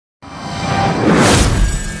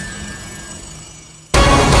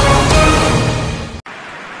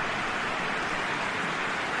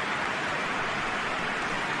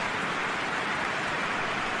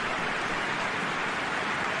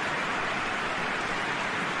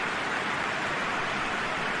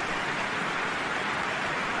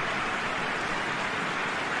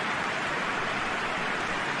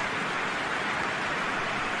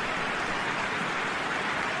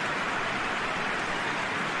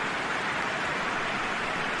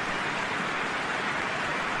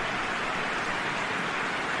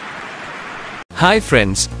Hi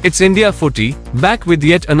friends, it's India Footy, back with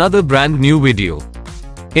yet another brand new video.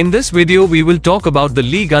 In this video we will talk about the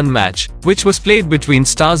Ligue 1 match, which was played between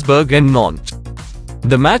Strasbourg and Nantes.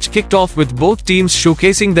 The match kicked off with both teams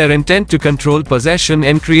showcasing their intent to control possession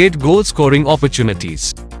and create goal-scoring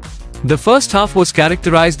opportunities. The first half was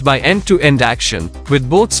characterized by end-to-end action, with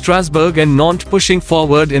both Strasbourg and Nantes pushing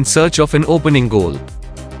forward in search of an opening goal.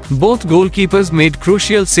 Both goalkeepers made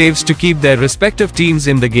crucial saves to keep their respective teams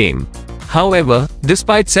in the game. However,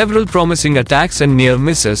 despite several promising attacks and near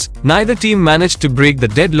misses, neither team managed to break the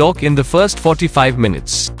deadlock in the first 45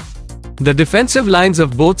 minutes. The defensive lines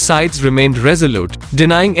of both sides remained resolute,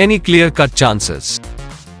 denying any clear-cut chances.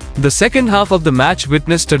 The second half of the match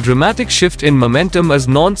witnessed a dramatic shift in momentum as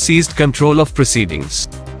Nantes seized control of proceedings.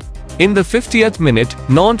 In the 50th minute,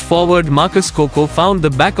 Nantes forward Marcus Coco found the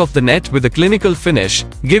back of the net with a clinical finish,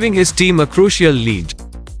 giving his team a crucial lead.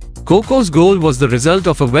 Coco's goal was the result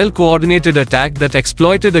of a well-coordinated attack that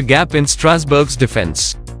exploited a gap in Strasbourg's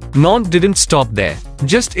defense. Nantes didn't stop there.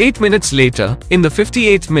 Just 8 minutes later, in the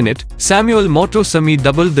 58th minute, Samuel Moutoussamy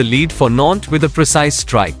doubled the lead for Nantes with a precise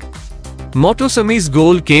strike. Moutousamy's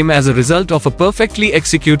goal came as a result of a perfectly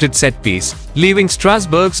executed set-piece, leaving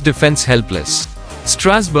Strasbourg's defense helpless.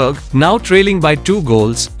 Strasbourg, now trailing by 2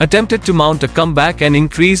 goals, attempted to mount a comeback and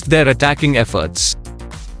increased their attacking efforts.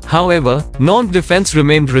 However, Nantes' defense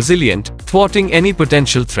remained resilient, thwarting any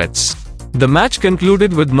potential threats. The match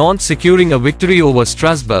concluded with Nantes securing a victory over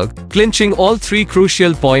Strasbourg, clinching all 3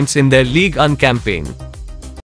 crucial points in their Ligue 1 campaign.